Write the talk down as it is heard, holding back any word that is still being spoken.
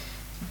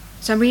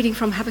So I'm reading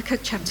from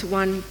Habakkuk chapter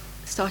 1,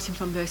 starting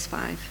from verse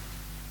 5.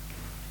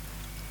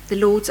 The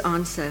Lord's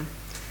answer.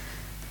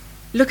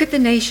 Look at the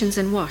nations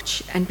and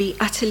watch, and be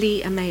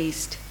utterly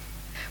amazed.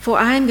 For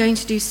I am going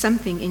to do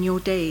something in your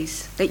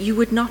days that you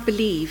would not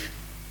believe,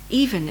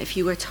 even if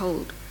you were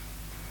told.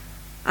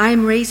 I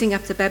am raising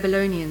up the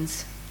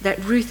Babylonians,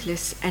 that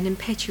ruthless and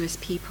impetuous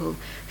people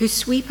who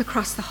sweep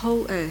across the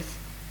whole earth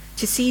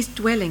to seize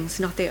dwellings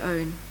not their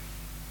own.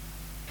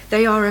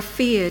 They are a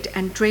feared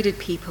and dreaded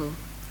people.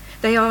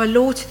 They are a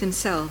law to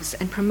themselves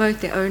and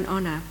promote their own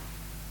honor.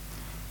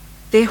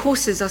 Their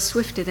horses are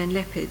swifter than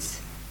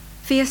leopards,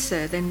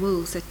 fiercer than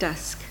wolves at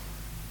dusk.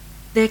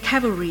 Their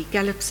cavalry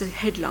gallops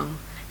headlong,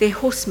 their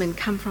horsemen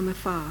come from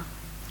afar.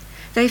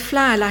 They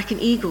fly like an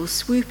eagle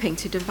swooping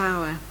to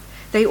devour.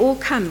 They all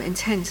come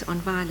intent on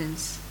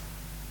violence.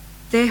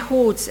 Their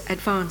hordes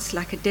advance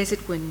like a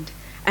desert wind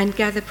and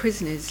gather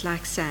prisoners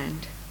like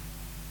sand.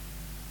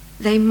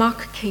 They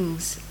mock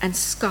kings and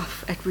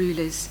scoff at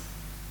rulers.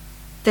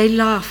 They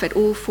laugh at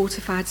all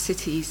fortified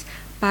cities.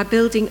 By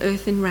building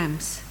earthen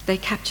ramps, they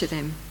capture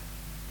them.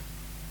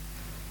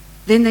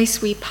 Then they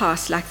sweep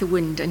past like the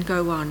wind and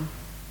go on.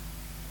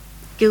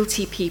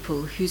 Guilty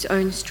people whose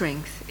own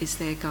strength is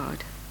their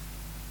God.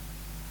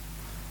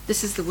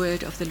 This is the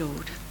word of the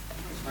Lord.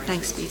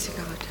 Thanks be to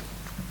God.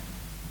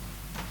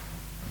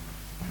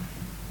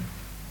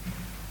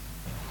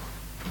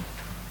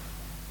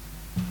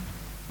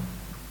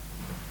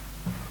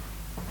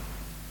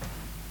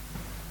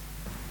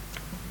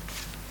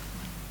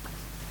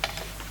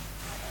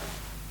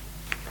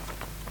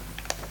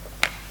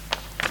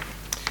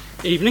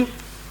 Evening.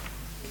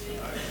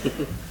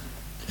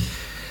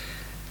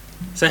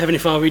 So, Heavenly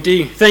Father, we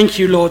do thank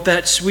you, Lord,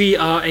 that we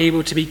are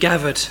able to be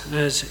gathered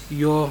as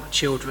your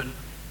children,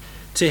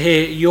 to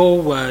hear your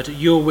word,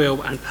 your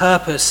will and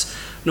purpose,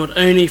 not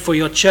only for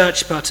your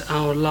church, but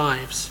our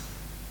lives.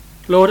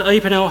 Lord,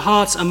 open our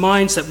hearts and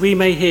minds that we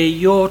may hear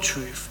your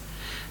truth,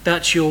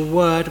 that your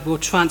word will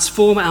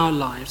transform our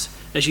lives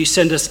as you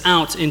send us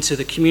out into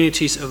the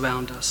communities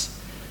around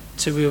us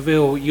to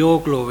reveal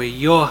your glory,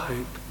 your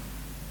hope,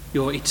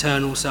 your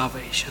eternal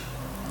salvation.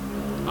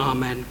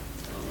 Amen.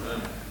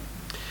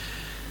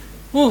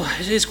 Oh,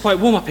 it is quite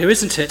warm up here,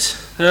 isn't it?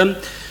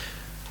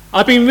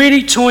 I've been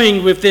really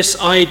toying with this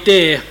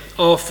idea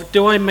of,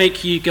 do I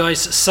make you guys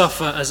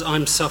suffer as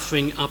I'm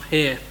suffering up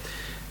here?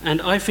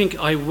 And I think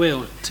I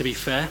will, to be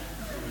fair.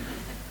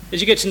 As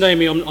you get to know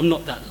me, I'm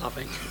not that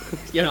loving.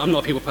 I'm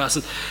not a people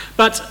person.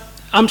 But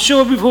I'm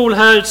sure we've all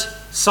heard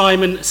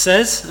Simon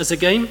Says as a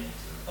game.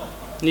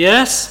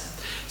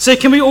 Yes? So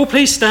can we all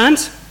please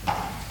stand?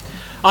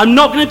 I'm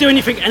not going to do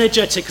anything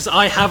energetic because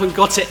I haven't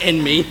got it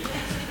in me.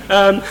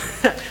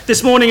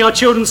 This morning our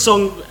children's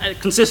song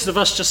consisted of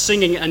us just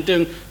singing and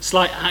doing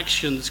slight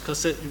actions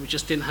because we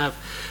just didn't have.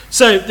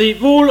 So the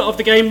rule of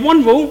the game,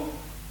 one rule,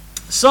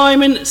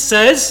 Simon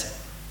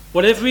says,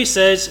 whatever he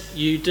says,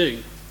 you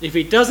do. If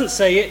he doesn't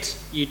say it,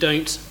 you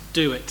don't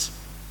do it.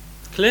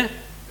 Clear?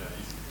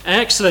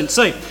 Excellent.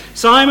 So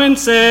Simon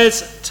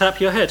says,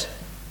 tap your head.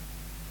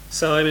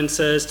 Simon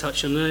says,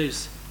 touch your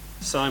nose.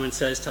 Simon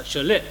says, touch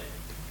your lip.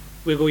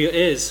 Wiggle your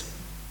ears.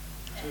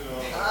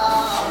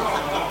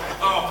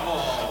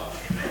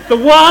 The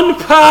one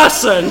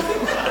person.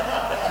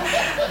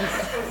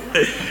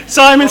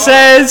 Simon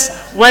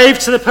says, wave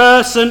to the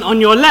person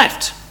on your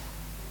left.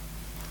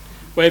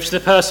 Wave to the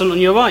person on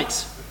your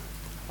right.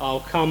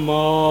 Oh, come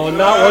on.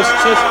 That was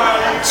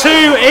just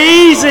too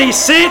easy.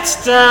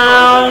 Sit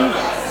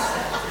down.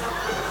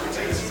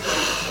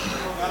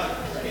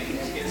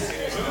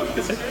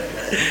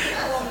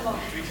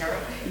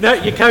 No,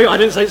 you carry on. I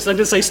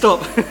didn't say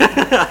stop.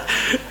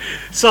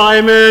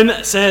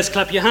 Simon says,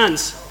 clap your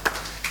hands.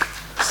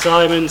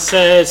 Simon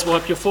says,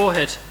 wipe your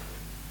forehead.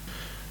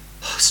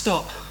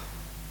 Stop.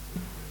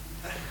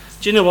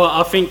 Do you know what?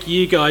 I think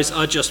you guys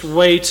are just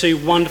way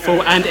too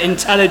wonderful and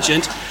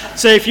intelligent.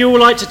 So if you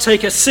would like to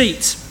take a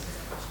seat.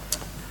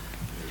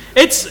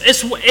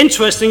 It's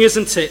interesting,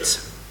 isn't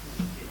it?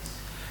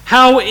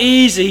 How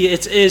easy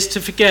it is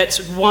to forget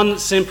one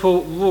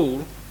simple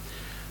rule.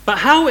 But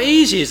how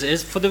easy is it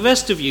for the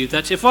rest of you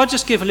that if I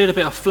just give a little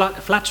bit of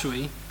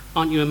flattery,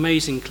 aren't you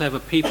amazing, clever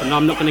people, and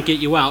I'm not going to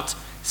get you out,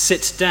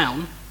 sit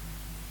down.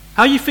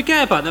 How you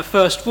forget about that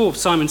first rule,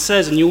 Simon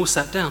Says, and you all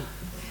sat down.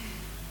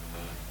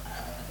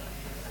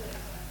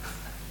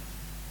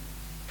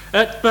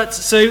 But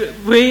so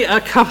we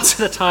come to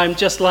the time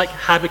just like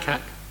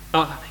Habakkuk.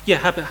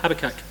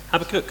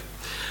 Habakkuk.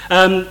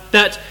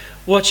 That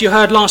what you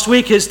heard last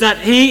week is that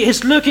he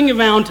is looking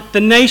around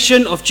the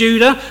nation of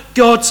Judah,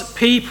 God's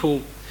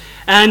people,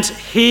 and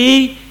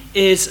he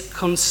is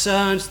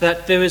concerned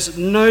that there is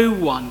no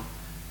one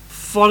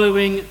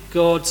following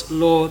God's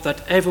law,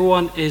 that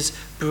everyone is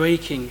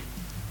breaking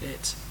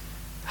it.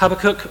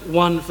 Habakkuk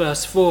 1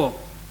 verse 4.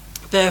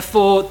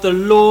 Therefore the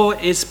law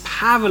is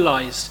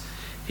paralyzed,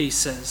 he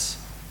says.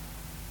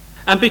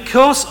 And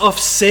because of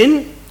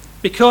sin,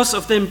 because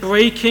of them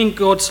breaking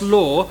God's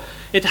law,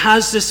 it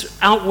has this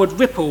outward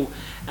ripple,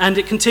 and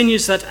it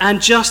continues that,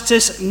 and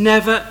justice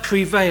never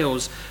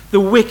prevails. The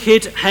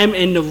wicked hem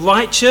in the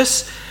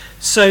righteous,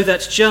 so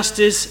that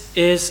justice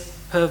is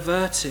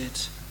perverted.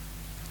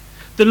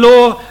 The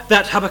law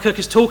that Habakkuk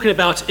is talking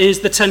about is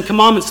the Ten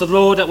Commandments, the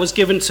law that was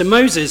given to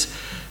Moses.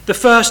 The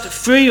first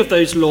three of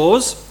those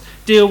laws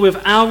deal with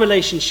our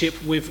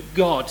relationship with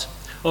God,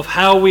 of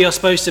how we are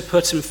supposed to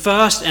put him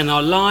first in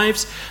our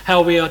lives,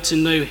 how we are to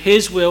know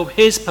his will,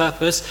 his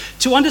purpose,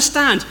 to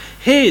understand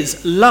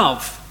his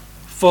love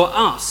for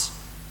us.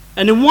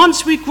 And then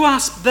once we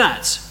grasp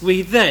that,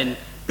 we then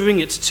bring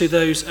it to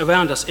those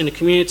around us in the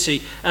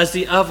community as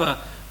the other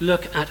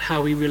look at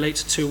how we relate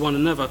to one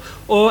another.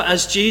 Or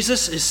as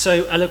Jesus is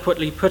so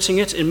eloquently putting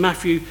it in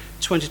Matthew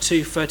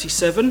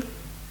 22:37,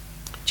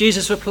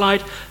 Jesus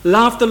replied,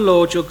 "Love the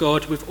Lord your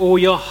God with all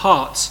your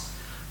heart,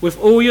 with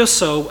all your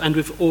soul, and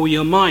with all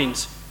your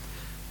mind."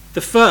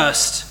 This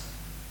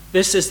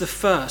is the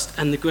first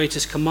and the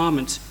greatest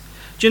commandment.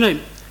 Do you know,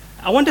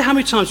 I wonder how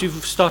many times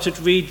we've started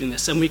reading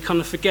this and we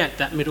kind of forget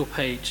that middle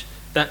page,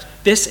 that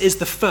this is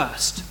the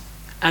first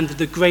and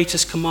the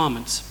greatest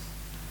commandment,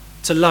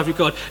 to love your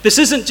God. This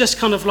isn't just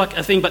kind of like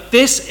a thing, but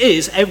this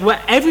is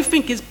where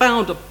everything is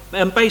bound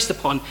and based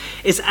upon,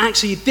 is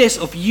actually this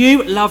of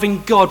you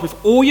loving God with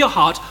all your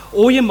heart,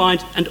 all your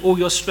mind, and all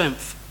your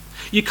strength.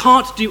 You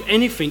can't do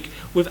anything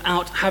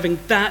without having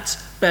that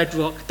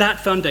bedrock,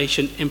 that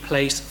foundation in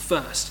place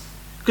first.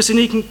 Because then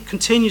he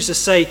continues to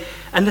say,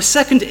 and the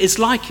second is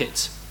like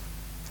it.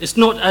 It's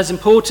not as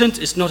important,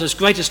 it's not as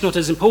great, it's not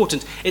as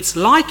important. It's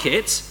like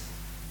it,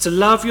 to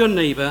love your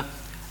neighbor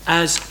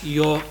as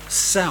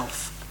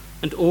yourself.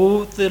 And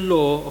all the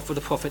law of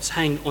the prophets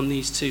hang on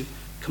these two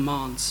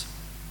commands.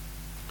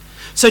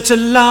 So to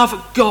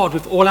love God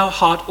with all our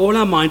heart, all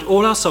our mind,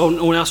 all our soul, and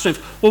all our strength.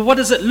 Well, what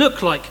does it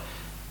look like?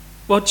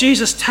 Well,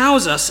 Jesus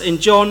tells us in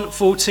John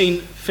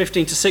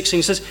 14:15-16,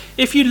 he says,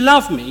 "If you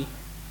love me,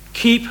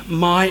 keep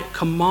my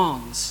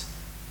commands,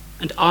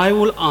 and I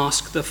will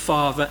ask the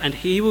Father, and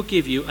he will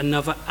give you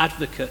another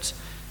advocate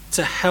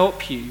to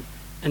help you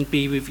and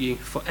be with you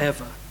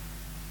forever."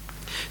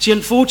 See,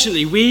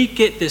 unfortunately, we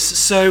get this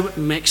so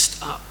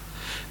mixed up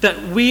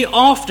that we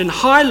often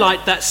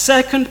highlight that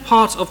second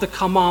part of the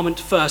commandment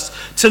first,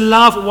 to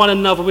love one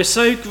another. We're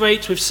so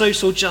great with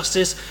social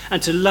justice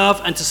and to love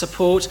and to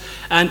support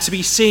and to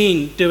be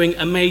seen doing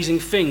amazing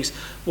things.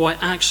 Why,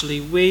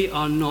 actually, we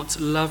are not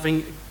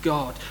loving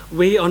God.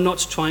 We are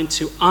not trying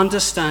to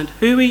understand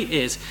who he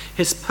is,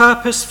 his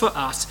purpose for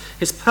us,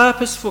 his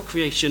purpose for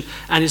creation,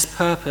 and his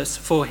purpose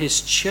for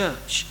his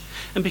church.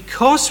 And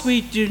because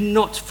we do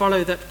not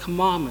follow that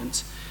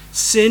commandment,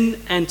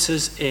 sin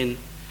enters in.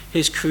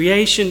 His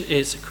creation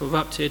is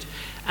corrupted,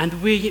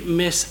 and we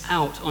miss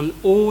out on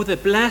all the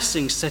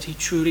blessings that he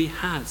truly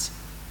has.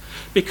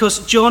 Because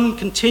John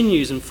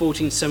continues in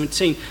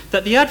 14:17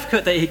 that the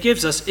advocate that he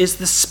gives us is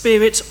the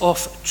Spirit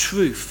of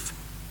truth.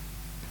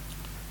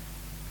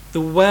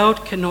 The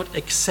world cannot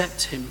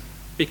accept him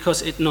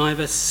because it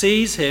neither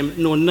sees him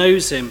nor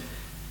knows him.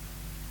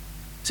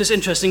 So it's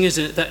interesting,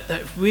 isn't it, that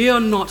if we are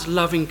not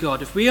loving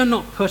God, if we are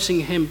not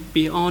putting him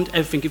beyond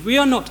everything, if we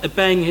are not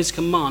obeying his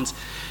commands,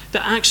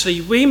 that actually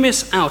we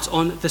miss out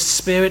on the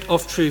Spirit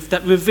of truth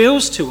that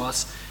reveals to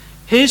us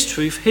his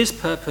truth, his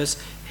purpose,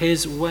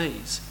 his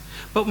ways.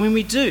 But when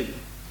we do,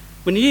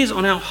 when he is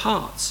on our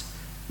hearts,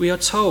 we are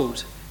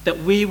told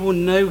that we will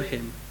know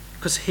him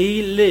because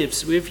he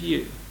lives with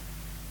you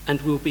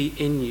and will be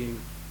in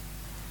you.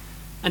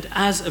 And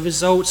as a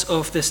result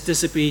of this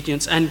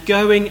disobedience and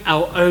going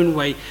our own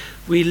way,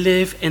 we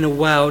live in a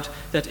world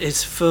that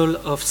is full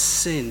of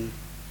sin.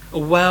 A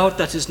world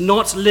that is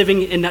not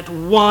living in that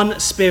one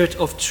Spirit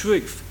of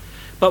truth,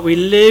 but we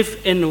live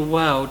in a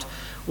world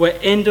where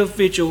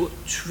individual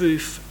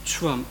truth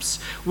trumps,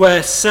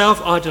 where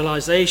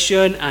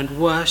self-idolization and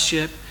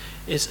worship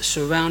is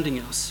surrounding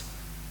us.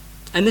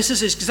 And this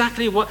is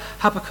exactly what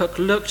Habakkuk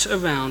looked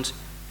around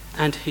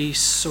and he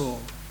saw.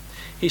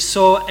 He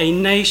saw a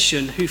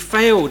nation who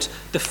failed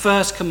the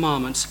first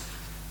commandment,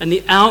 and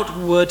the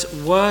outward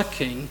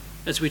working,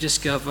 as we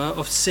discover,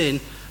 of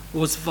sin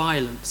was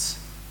violence.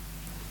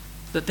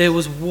 That there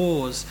was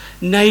wars,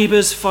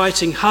 neighbours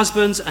fighting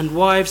husbands and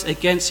wives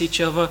against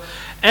each other,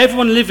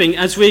 everyone living,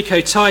 as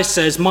Rico Tai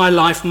says, my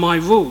life, my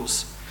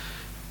rules.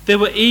 There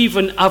were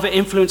even other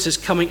influences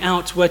coming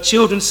out where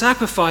children's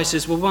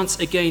sacrifices were once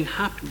again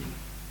happening.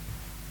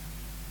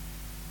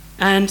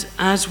 And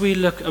as we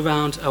look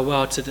around our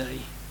world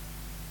today,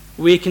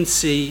 we can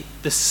see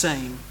the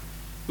same.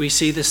 We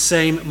see the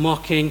same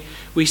mocking.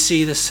 We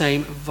see the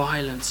same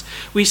violence.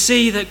 We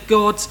see that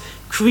God's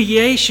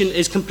creation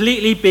is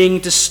completely being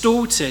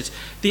distorted.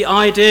 The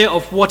idea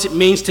of what it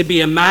means to be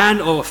a man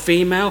or a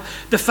female,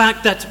 the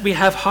fact that we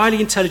have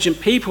highly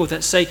intelligent people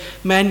that say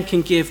men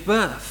can give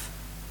birth,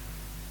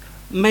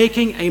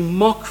 making a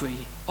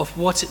mockery of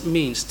what it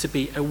means to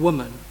be a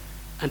woman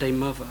and a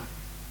mother.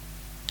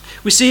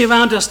 We see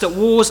around us that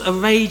wars are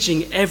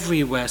raging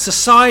everywhere.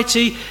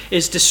 Society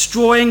is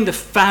destroying the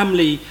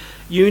family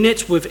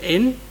unit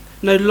within.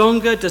 No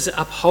longer does it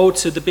uphold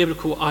to the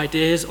biblical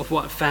ideas of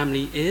what a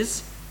family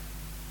is.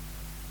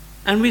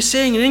 And we're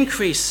seeing an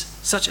increase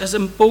such as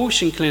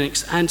abortion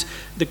clinics and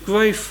the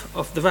growth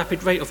of the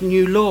rapid rate of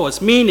new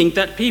laws, meaning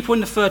that people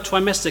in the third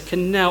trimester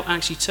can now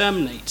actually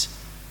terminate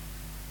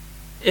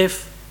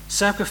if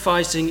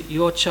sacrificing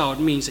your child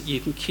means that you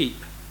can keep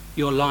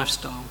your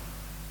lifestyle.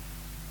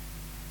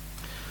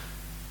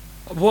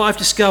 What I've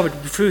discovered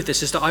through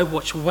this is that I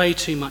watch way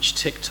too much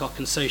TikTok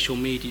and social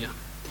media.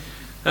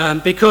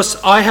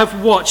 Because I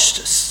have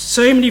watched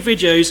so many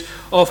videos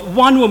of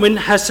one woman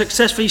has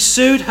successfully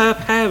sued her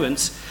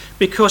parents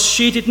because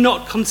she did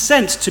not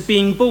consent to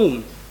being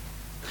born.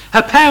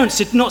 Her parents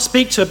did not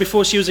speak to her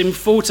before she was even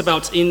thought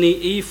about in the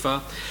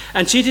ether,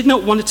 and she did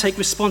not want to take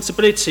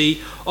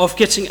responsibility of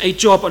getting a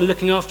job and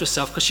looking after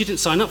herself because she didn't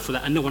sign up for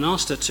that and no one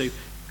asked her to,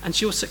 and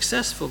she was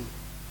successful.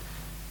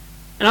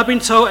 And I've been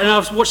told, and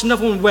I've watched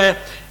another one where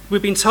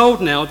we've been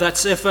told now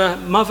that if a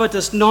mother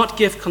does not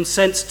give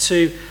consent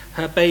to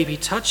her baby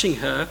touching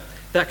her,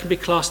 that can be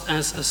classed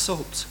as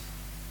assault.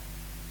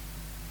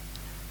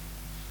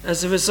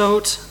 As a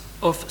result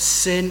of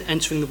sin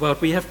entering the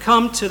world, we have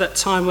come to that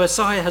time where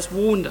Isaiah has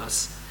warned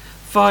us.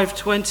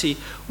 5:20,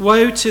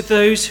 woe to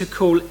those who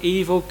call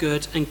evil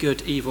good and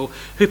good evil,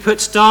 who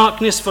put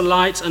darkness for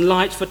light and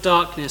light for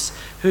darkness,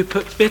 who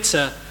put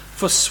bitter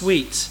for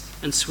sweet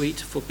and sweet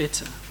for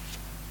bitter.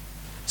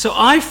 So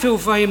I feel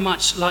very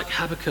much like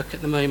Habakkuk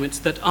at the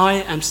moment, that I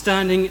am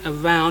standing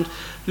around,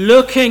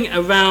 looking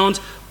around,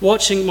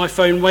 watching my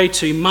phone way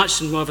too much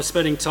and rather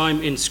spending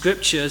time in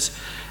scriptures.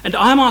 And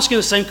I'm asking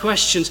the same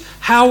questions.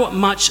 How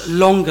much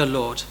longer,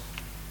 Lord?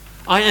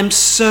 I am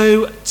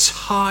so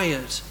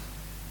tired.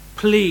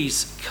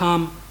 Please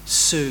come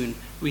soon.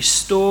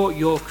 Restore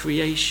your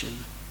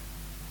creation.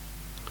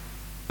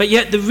 But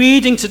yet the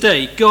reading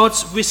today,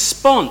 God's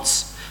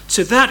response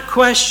to that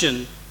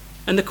question,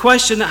 and the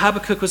question that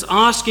Habakkuk was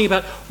asking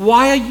about,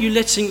 why are you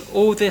letting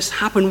all this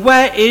happen?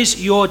 Where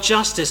is your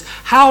justice?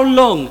 How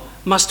long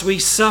must we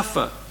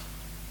suffer?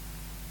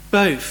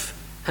 Both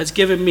has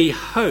given me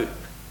hope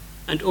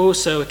and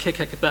also a kick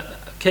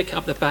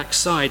up the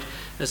backside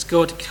as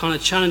God kind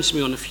of challenged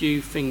me on a few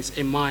things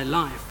in my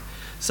life,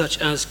 such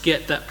as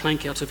get that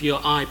plank out of your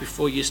eye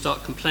before you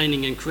start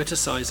complaining and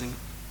criticizing.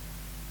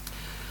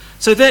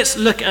 So let's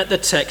look at the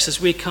text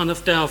as we kind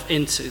of delve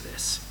into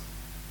this.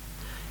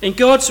 In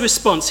God's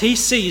response, he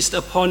seized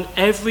upon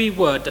every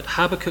word that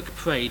Habakkuk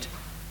prayed.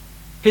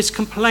 His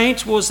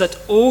complaint was that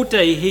all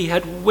day he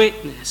had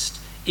witnessed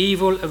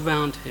evil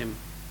around him.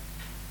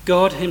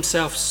 God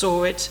himself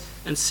saw it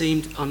and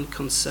seemed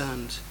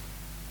unconcerned.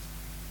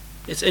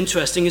 It's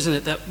interesting, isn't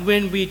it, that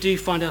when we do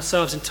find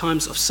ourselves in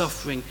times of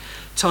suffering,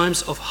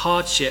 times of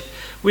hardship,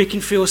 we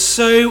can feel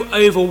so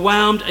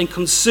overwhelmed and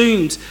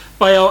consumed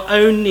by our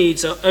own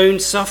needs, our own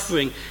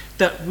suffering,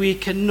 that we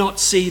cannot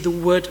see the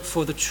wood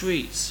for the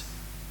trees.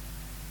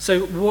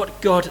 So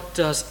what God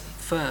does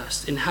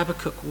first in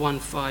Habakkuk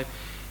 1:5,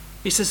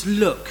 he says,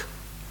 look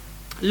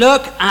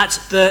at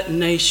the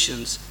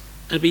nations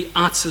and be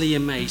utterly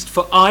amazed,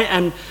 for I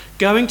am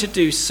going to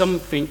do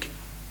something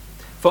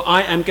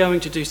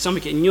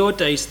in your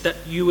days that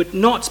you would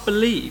not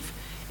believe,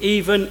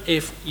 even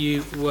if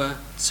you were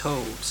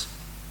told.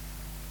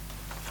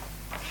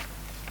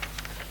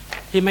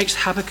 He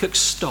makes Habakkuk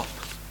stop.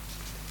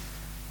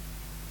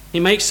 He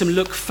makes him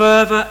look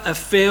further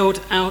afield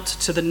out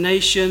to the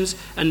nations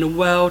and the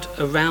world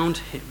around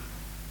him,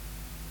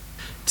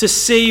 to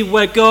see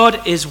where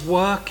God is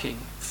working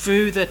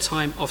through their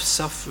time of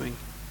suffering.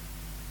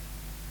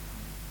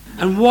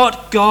 And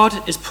what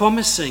God is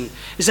promising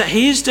is that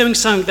he is doing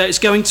something that is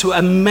going to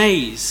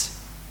amaze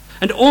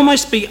and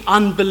almost be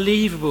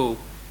unbelievable,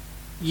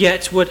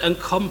 yet would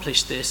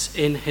accomplish this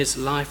in his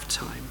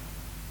lifetime.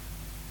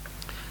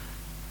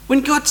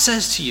 When God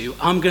says to you,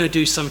 I'm going to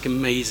do something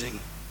amazing,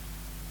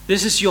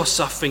 this is your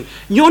suffering,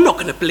 you're not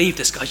going to believe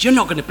this, guys. You're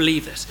not going to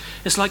believe this.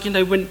 It's like,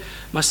 when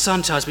my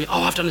son tells me,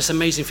 I've done this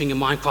amazing thing in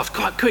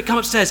Minecraft. Quick, come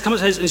upstairs. And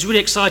he's really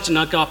excited, and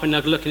I go up and I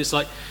look, and it's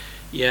like,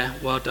 yeah,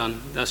 well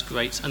done, that's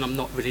great, and I'm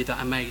not really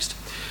that amazed.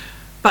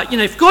 But,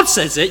 if God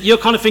says it, you're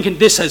kind of thinking,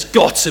 this has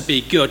got to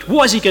be good.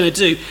 What is he going to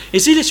do?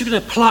 Is he literally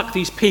going to pluck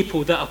these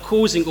people that are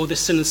causing all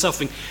this sin and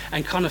suffering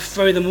and kind of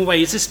throw them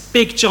away? Is this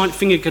big giant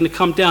finger going to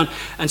come down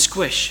and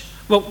squish?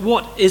 Well,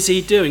 what is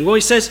he doing? Well,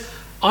 he says,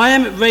 I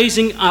am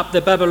raising up the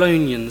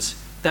Babylonians,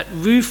 that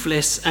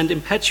ruthless and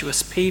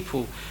impetuous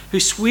people who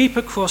sweep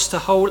across the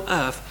whole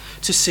earth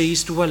to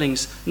seize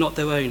dwellings not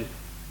their own.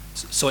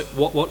 Sorry,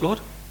 what, Lord?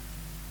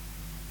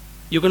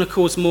 You're going to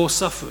cause more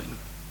suffering.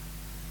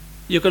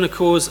 You're going to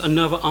cause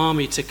another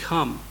army to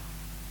come.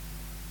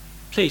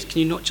 Please, can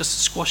you not just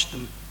squash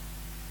them?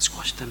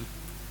 Squash them.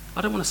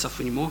 I don't want to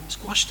suffer anymore.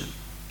 Squash them.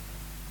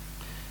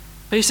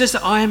 But he says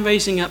that I am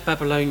raising up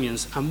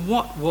Babylonians. And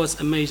what was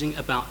amazing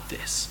about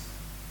this?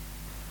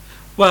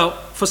 Well,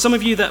 for some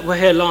of you that were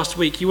here last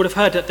week, you would have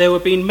heard that there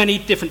have been many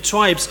different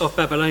tribes of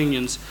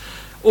Babylonians.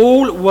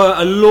 All were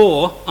a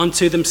law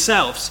unto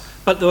themselves,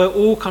 but they were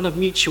all kind of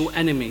mutual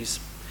enemies.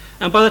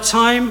 And by the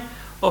time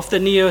of the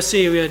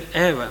Neo-Assyrian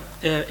era,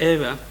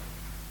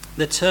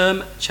 the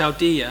term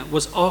Chaldea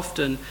was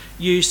often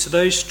used to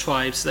those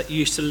tribes that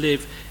used to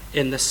live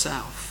in the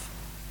south.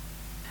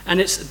 And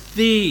it's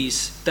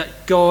these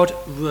that God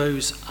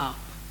rose up.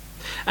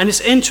 And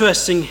it's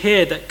interesting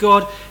here that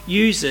God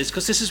uses,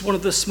 because this is one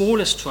of the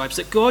smallest tribes,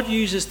 that God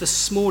uses the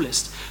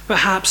smallest,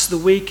 perhaps the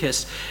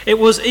weakest. It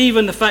was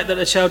even the fact that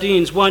the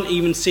Chaldeans weren't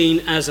even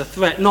seen as a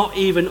threat, not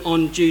even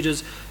on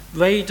Judah's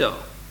radar.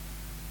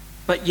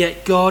 But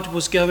yet God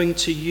was going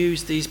to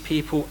use these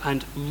people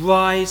and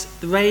raise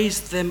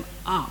them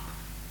up.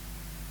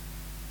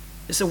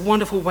 It's a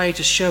wonderful way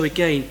to show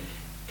again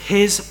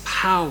his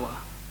power,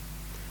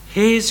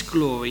 his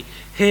glory,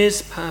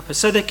 his purpose.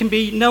 So there can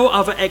be no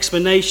other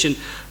explanation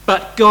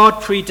but God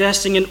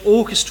predestining and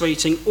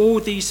orchestrating all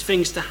these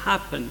things to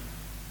happen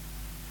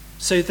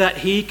so that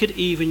he could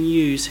even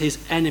use his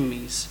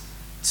enemies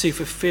to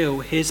fulfill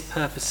his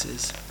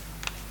purposes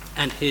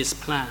and his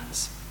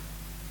plans.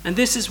 And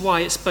this is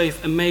why it's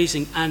both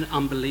amazing and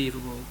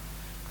unbelievable,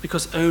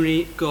 because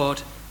only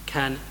God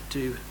can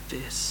do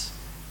this.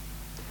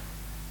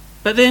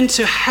 But then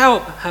to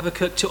help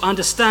Habakkuk to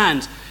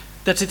understand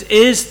that it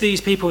is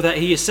these people that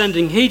he is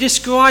sending, he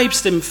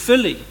describes them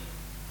fully.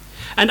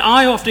 And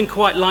I often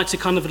quite like to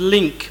kind of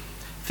link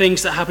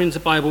things that happen in the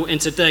Bible in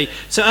today.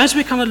 So as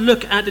we kind of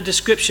look at the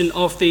description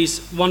of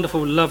these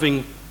wonderful,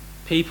 loving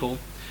people,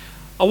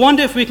 I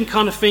wonder if we can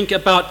kind of think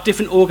about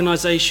different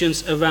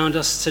organizations around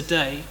us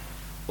today,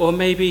 or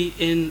maybe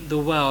in the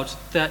world,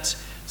 that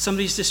some of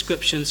these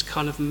descriptions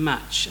kind of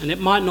match. And it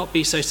might not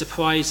be so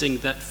surprising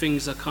that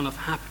things are kind of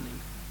happening.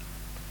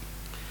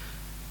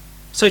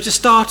 So to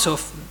start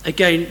off,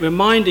 again,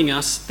 reminding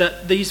us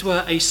that these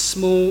were a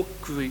small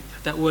group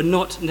that were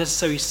not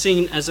necessarily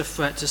seen as a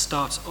threat to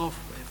start off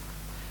with.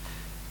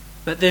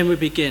 But then we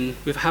begin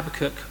with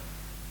Habakkuk,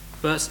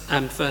 verse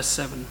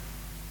 7.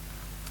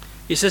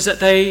 He says that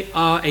they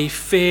are a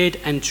feared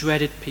and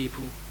dreaded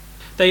people.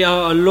 They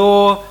are a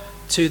law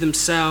to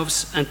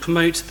themselves and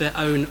promote their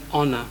own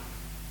honor.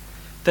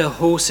 Their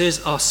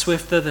horses are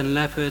swifter than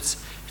leopards,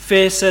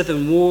 fiercer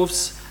than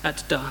wolves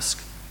at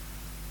dusk.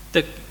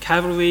 The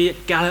cavalry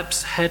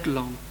gallops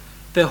headlong.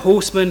 Their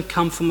horsemen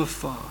come from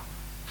afar.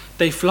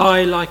 They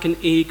fly like an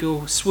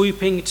eagle,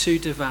 swooping to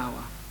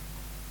devour.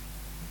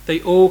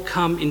 They all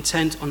come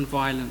intent on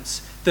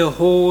violence. Their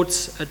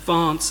hordes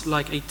advance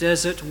like a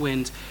desert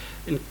wind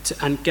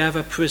and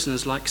gather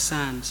prisoners like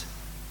sand.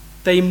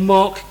 They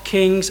mock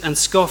kings and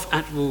scoff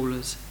at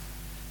rulers.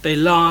 They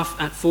laugh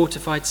at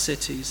fortified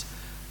cities.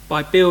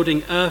 By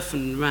building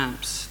earthen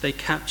ramps, they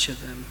capture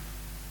them.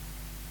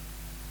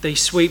 They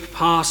sweep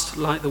past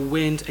like the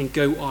wind and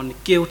go on,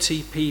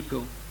 guilty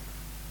people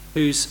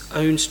whose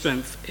own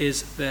strength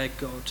is their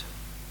God.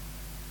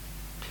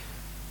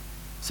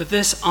 So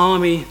this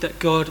army that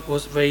God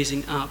was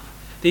raising up,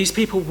 these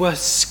people were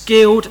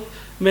skilled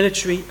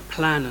military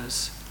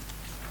planners,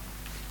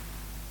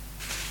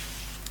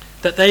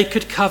 that they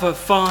could cover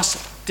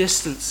vast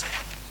distance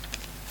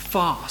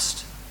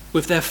fast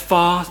with their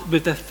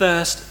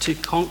thirst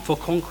for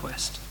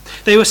conquest.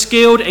 They were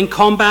skilled in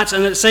combat,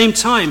 and at the same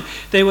time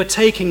they were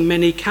taking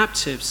many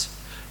captives.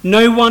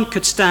 No one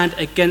could stand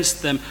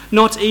against them,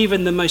 not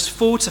even the most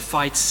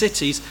fortified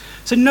cities.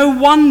 So no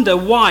wonder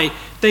why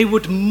they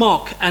would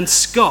mock and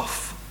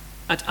scoff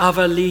at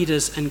other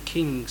leaders and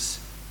kings.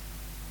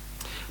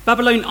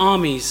 Babylonian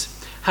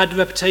armies had the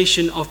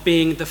reputation of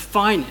being the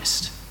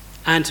finest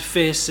and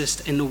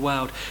fiercest in the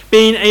world,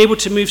 being able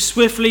to move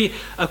swiftly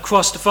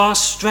across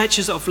vast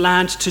stretches of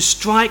land to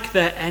strike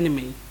their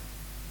enemy.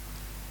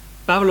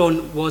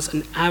 Babylon was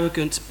an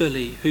arrogant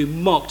bully who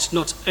mocked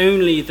not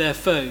only their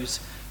foes,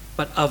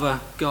 but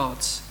other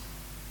gods.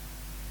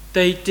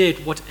 They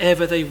did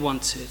whatever they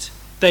wanted.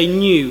 They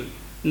knew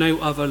no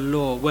other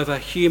law, whether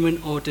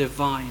human or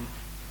divine,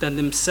 than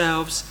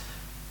themselves,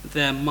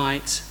 their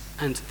might,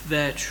 and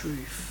their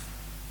truth.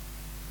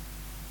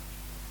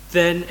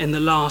 Then in the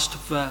last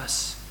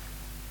verse,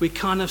 we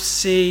kind of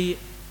see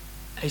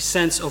a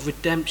sense of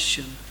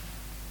redemption,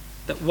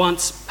 that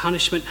once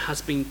punishment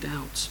has been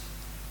dealt.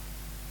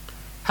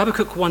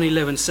 Habakkuk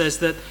 1:11 says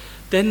that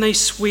then they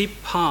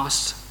sweep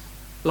past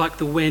like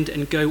the wind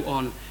and go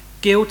on,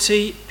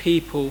 guilty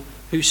people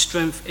whose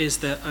strength is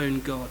their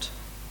own God.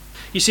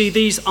 You see,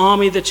 these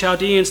army, the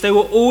Chaldeans, they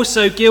were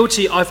also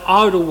guilty of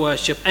idol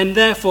worship, and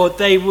therefore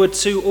they would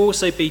too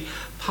also be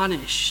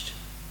punished.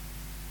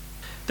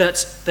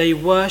 That they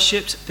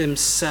worshipped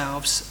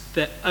themselves,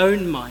 their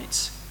own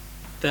might,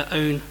 their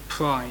own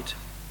pride.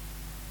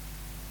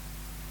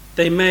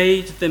 They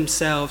made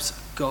themselves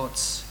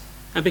gods.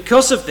 And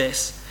because of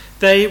this,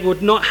 they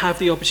would not have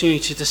the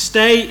opportunity to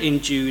stay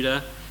in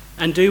Judah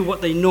and do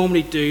what they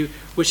normally do,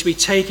 which would be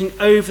taking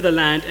over the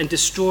land and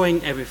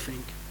destroying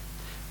everything.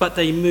 But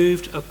they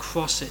moved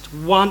across it.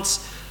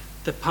 Once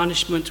the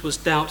punishment was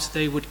dealt,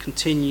 they would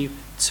continue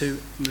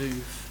to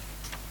move.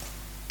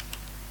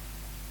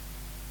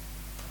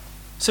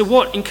 So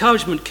what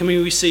encouragement can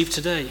we receive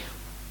today?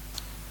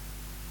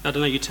 I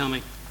don't know, you tell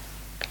me.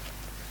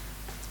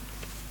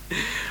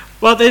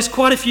 Well, there's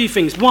quite a few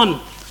things. One,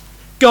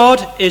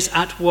 God is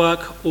at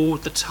work all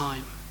the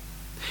time.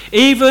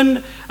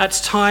 Even at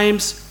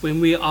times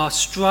when we are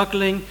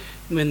struggling,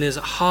 when there's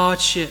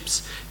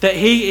hardships, that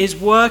he is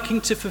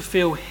working to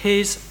fulfill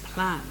his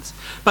plans.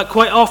 But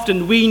quite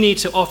often, we need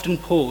to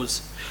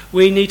pause.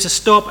 We need to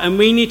stop and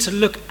we need to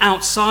look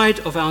outside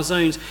of our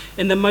zones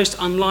in the most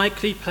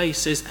unlikely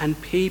places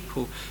and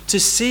people to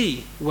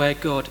see where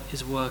God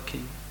is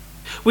working.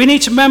 We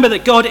need to remember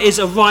that God is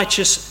a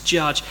righteous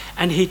judge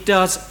and he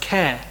does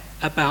care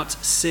about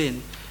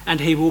sin,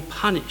 and he will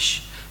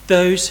punish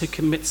those who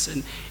commit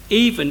sin,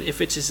 even if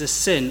it is a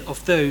sin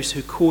of those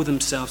who call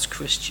themselves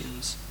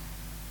Christians.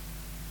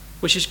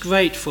 Which is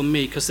great for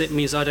me, because it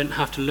means I don't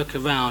have to look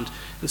around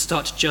and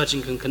start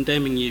judging and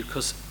condemning you,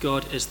 because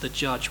God is the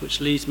judge,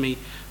 which leaves me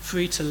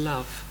free to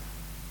love.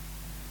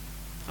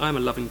 I'm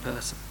a loving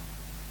person.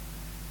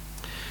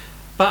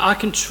 But I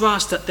can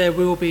trust that there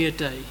will be a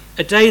day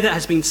that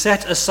has been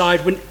set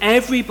aside when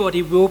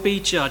everybody will be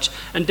judged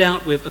and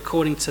dealt with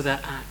according to their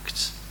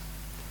acts.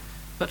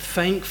 But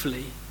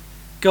thankfully,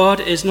 God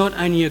is not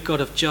only a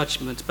God of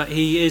judgment, but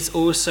he is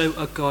also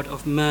a God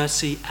of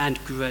mercy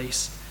and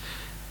grace.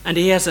 And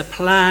he has a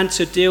plan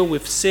to deal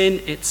with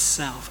sin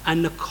itself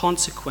and the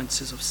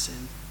consequences of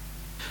sin.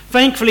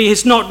 Thankfully,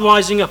 he's not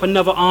rising up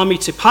another army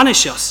to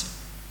punish us.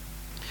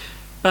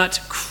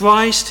 But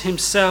Christ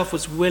himself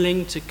was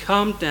willing to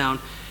come down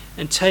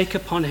and take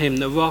upon him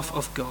the wrath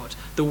of God,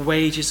 the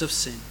wages of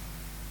sin.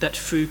 That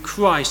through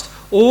Christ,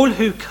 all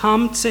who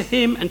come to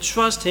him and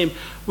trust him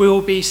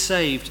will be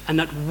saved. And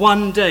that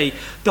one day,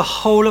 the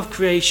whole of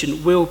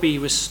creation will be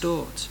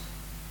restored.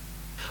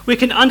 We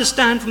can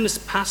understand from this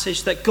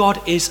passage that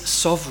God is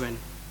sovereign,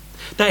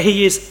 that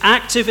he is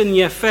active in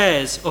the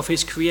affairs of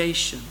his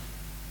creation,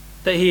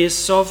 that he is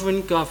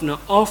sovereign governor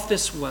of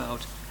this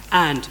world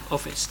and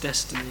of its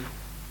destiny.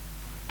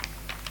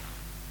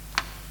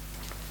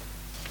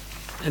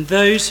 And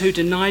those who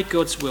deny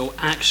God's will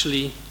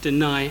actually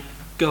deny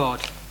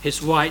God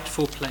his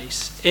rightful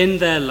place in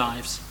their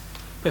lives,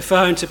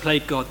 preferring to play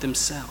God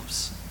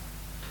themselves.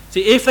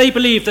 See, if they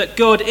believe that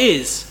God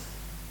is,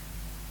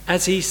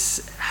 as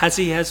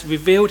he has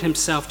revealed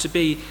himself to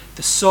be,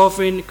 the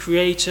sovereign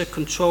creator,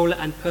 controller,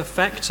 and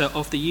perfecter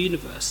of the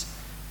universe,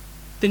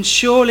 then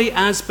surely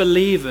as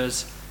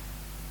believers,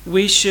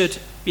 we should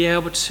be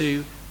able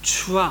to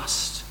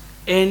trust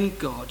in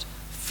God,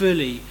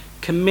 fully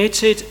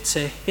committed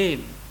to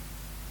him,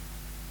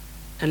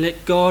 and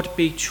let God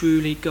be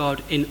truly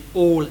God in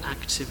all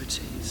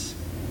activities.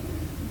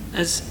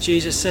 As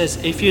Jesus says,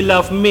 if you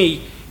love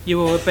me, you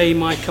will obey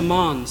my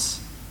commands.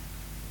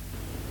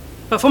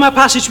 But from our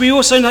passage, we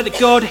also know that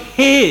God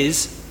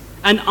hears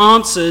and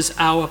answers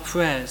our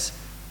prayers.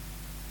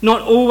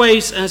 Not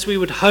always as we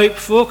would hope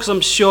for, because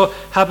I'm sure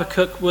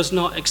Habakkuk was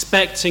not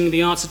expecting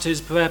the answer to his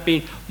prayer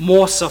being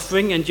more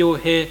suffering, and you'll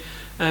hear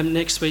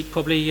next week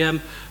probably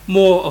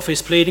more of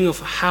his pleading of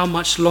how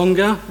much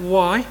longer,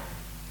 why.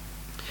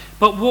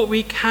 But what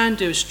we can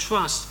do is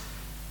trust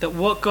that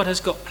what God has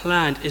got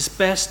planned is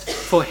best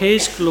for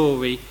his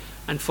glory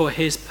and for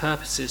his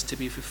purposes to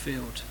be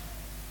fulfilled.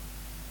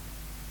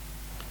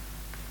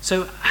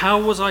 So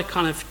how was I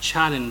kind of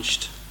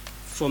challenged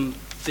from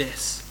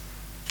this?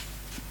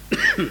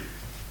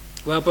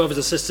 Well, brothers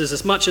and sisters,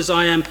 as much as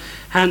I am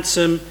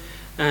handsome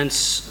and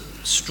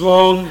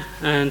strong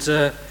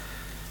and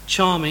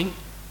charming,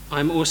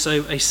 I'm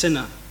also a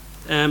sinner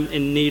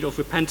in need of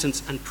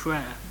repentance and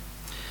prayer.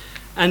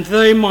 And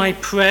though my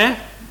prayer,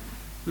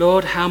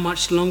 Lord, how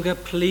much longer,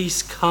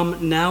 please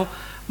come now,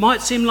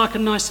 might seem like a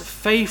nice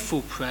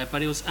faithful prayer,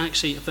 but it was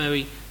actually a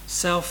very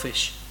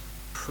selfish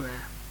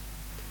prayer.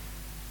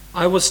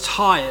 I was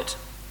tired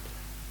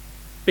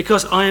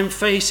because I am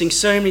facing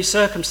so many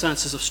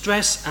circumstances of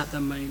stress at the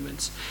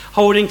moment,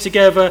 holding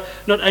together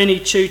not only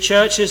two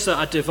churches that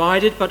are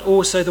divided, but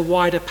also the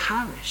wider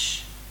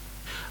parish.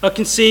 I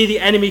can see the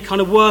enemy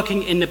kind of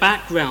working in the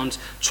background,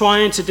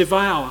 trying to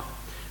devour,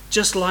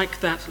 just like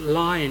that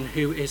lion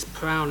who is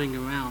prowling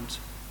around.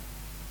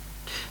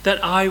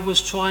 That I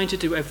was trying to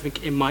do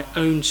everything in my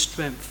own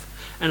strength,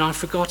 and I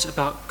forgot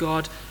about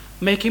God,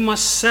 making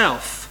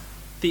myself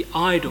the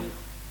idol,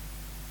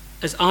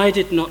 as I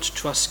did not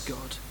trust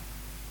God.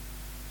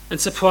 And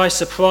surprise,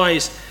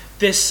 surprise,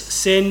 this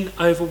sin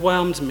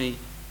overwhelmed me.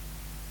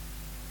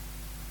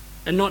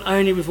 And not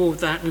only with all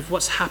that, with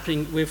what's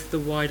happening with the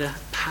wider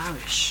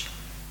parish.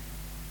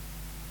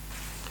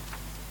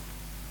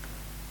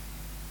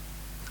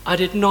 I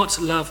did not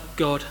love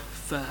God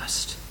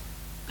first.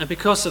 And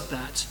because of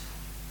that,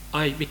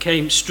 I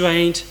became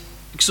strained,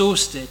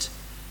 exhausted,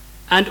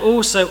 and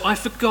also I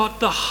forgot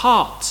the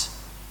heart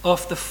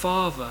of the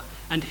Father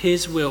and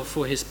his will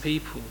for his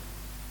people.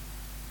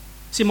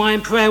 See, my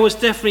prayer was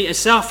definitely a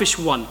selfish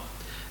one,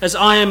 as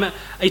I am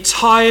a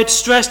tired,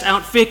 stressed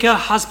out vicar,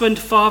 husband,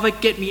 father,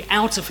 get me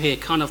out of here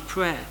kind of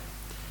prayer.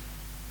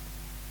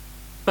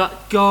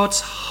 But God's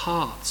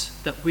heart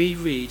that we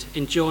read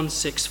in John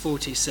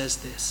 6:40 says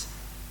this: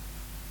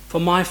 "For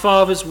my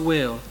Father's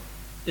will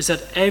is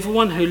that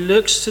everyone who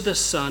looks to the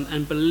Son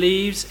and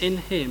believes in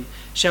him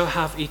shall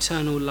have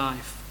eternal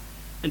life,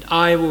 and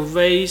I will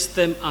raise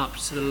them up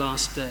to the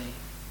last day."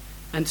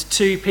 And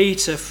 2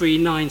 Peter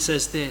 3:9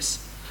 says this: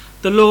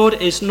 The Lord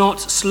is not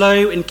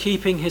slow in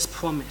keeping his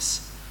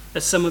promise,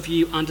 as some of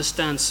you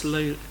understand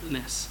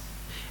slowness.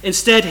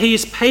 Instead, he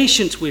is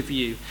patient with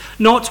you,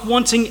 not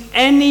wanting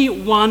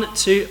anyone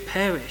to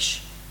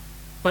perish,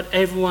 but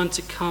everyone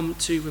to come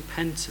to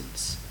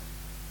repentance.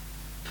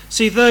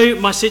 See, though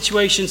my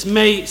situations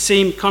may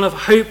seem kind of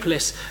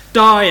hopeless,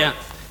 dire,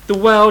 the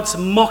world's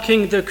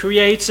mocking the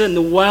Creator and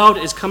the world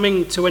is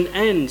coming to an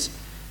end,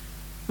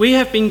 we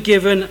have been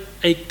given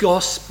a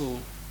gospel,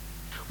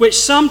 which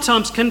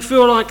sometimes can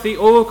feel like the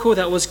oracle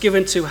that was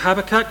given to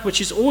Habakkuk, which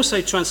is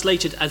also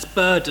translated as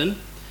burden,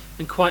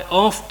 and quite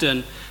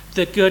often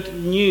the good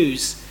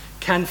news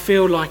can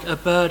feel like a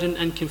burden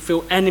and can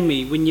feel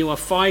enemy when you are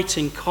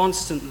fighting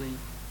constantly.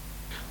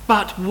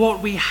 But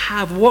what we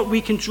have, what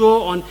we can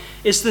draw on,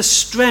 is the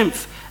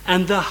strength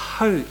and the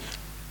hope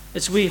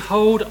as we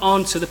hold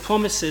on to the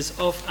promises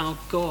of our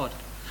God,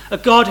 a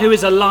God who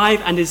is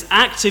alive and is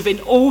active in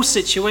all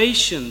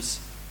situations.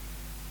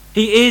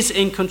 He is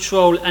in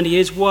control and he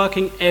is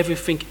working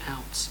everything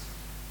out,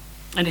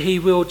 and he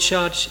will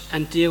judge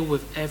and deal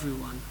with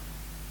everyone.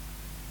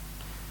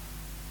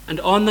 And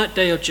on that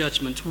day of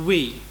judgment,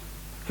 we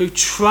who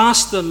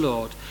trust the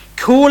Lord,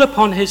 call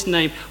upon his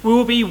name, we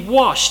will be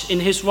washed in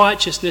his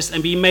righteousness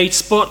and be made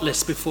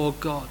spotless before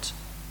God.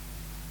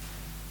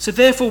 So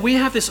therefore we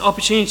have this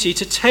opportunity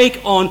to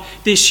take on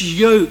this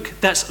yoke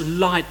that's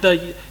light,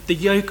 the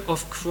yoke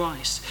of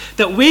Christ.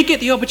 That we get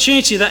the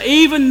opportunity that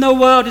even though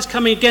the world is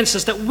coming against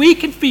us, that we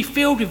can be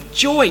filled with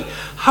joy,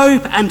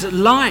 hope and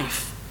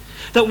life.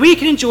 That we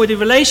can enjoy the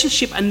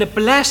relationship and the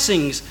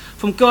blessings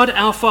from God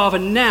our Father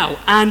now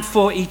and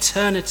for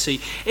eternity,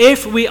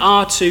 if we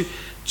are to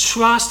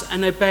trust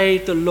and obey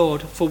the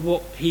Lord for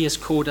what he has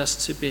called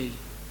us to be.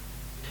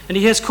 And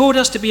he has called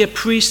us to be a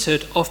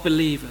priesthood of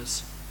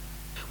believers.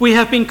 We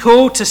have been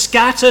called to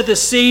scatter the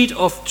seed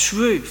of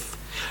truth,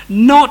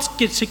 not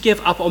to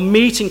give up on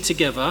meeting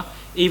together,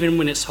 even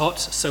when it's hot,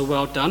 so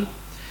well done.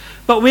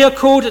 But we are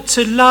called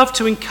to love,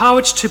 to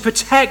encourage, to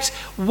protect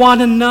one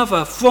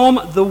another from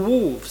the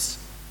wolves.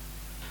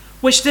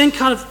 Which then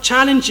kind of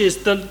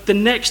challenges the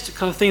next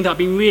kind of thing that I've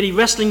been really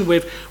wrestling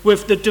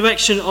with the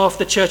direction of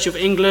the Church of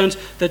England,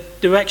 the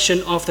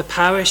direction of the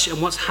parish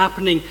and what's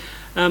happening.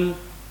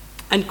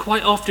 And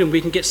quite often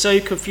we can get so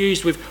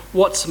confused with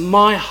what's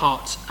my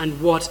heart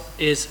and what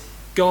is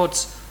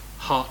God's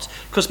heart.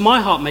 Because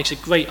my heart makes a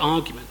great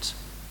argument.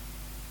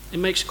 It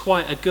makes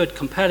quite a good,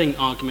 compelling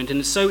argument, and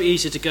it's so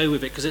easy to go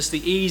with it because it's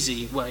the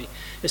easy way.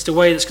 It's the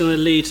way that's going to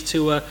lead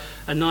to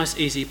a nice,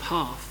 easy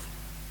path.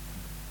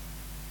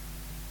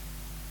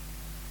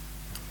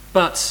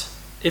 But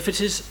if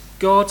it is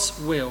God's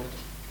will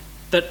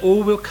that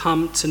all will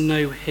come to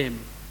know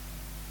him,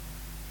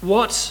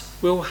 what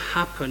will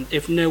happen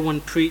if no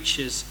one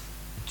preaches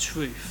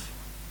truth?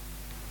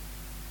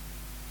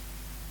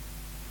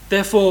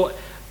 Therefore,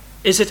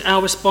 is it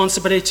our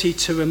responsibility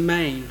to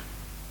remain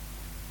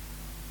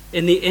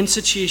in the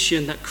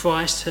institution that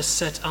Christ has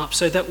set up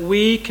so that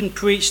we can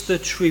preach the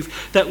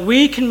truth, that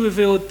we can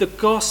reveal the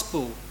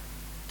gospel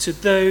to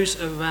those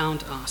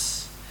around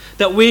us,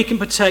 that we can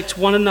protect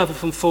one another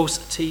from false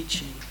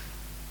teaching?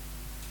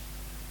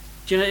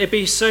 Do you know, it'd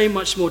be so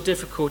much more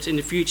difficult in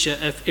the future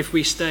if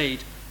we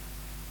stayed.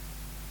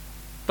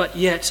 But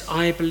yet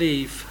I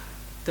believe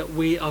that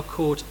we are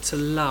called to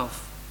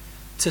love,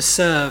 to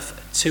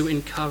serve, to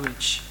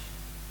encourage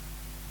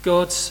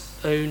God's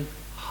own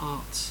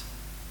heart.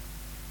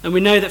 And we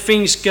know that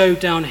things go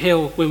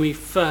downhill when we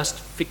first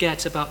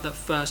forget about that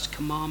first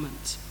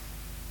commandment.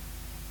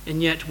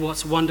 And yet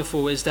what's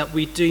wonderful is that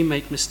we do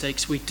make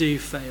mistakes, we do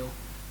fail,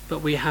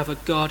 but we have a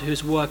God who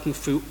is working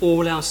through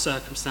all our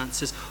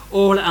circumstances,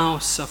 all our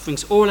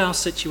sufferings, all our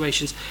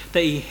situations,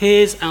 that he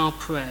hears our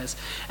prayers,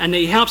 and that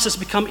he helps us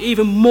become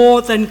even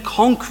more than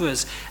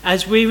conquerors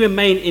as we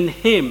remain in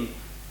him,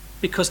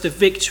 because the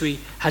victory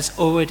has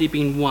already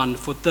been won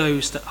for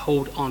those that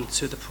hold on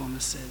to the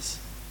promises.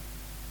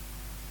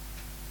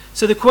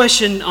 So the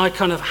question I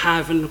kind of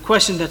have, and the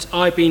question that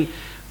I've been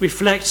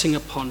reflecting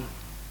upon,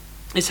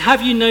 is,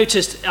 have you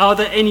noticed, are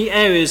there any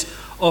areas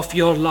of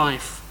your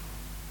life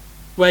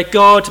where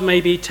God may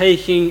be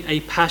taking a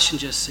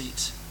passenger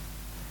seat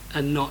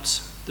and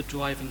not the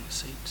driving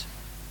seat?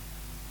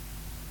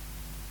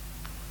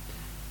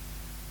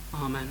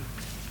 Amen.